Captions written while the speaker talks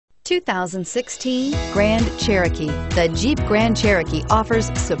2016 Grand Cherokee. The Jeep Grand Cherokee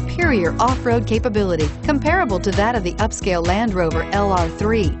offers superior off-road capability comparable to that of the upscale Land Rover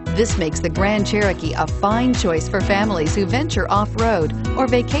LR3. This makes the Grand Cherokee a fine choice for families who venture off-road or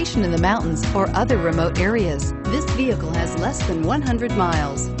vacation in the mountains or other remote areas. This vehicle has less than 100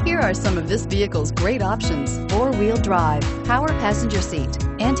 miles. Here are some of this vehicle's great options: four-wheel drive, power passenger seat,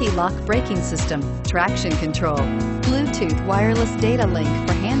 anti-lock braking system, traction control, Bluetooth wireless data link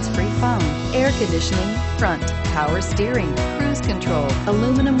for hands-free phone, air conditioning, front, power steering, cruise control,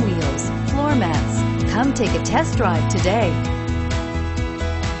 aluminum wheels, floor mats. Come take a test drive today.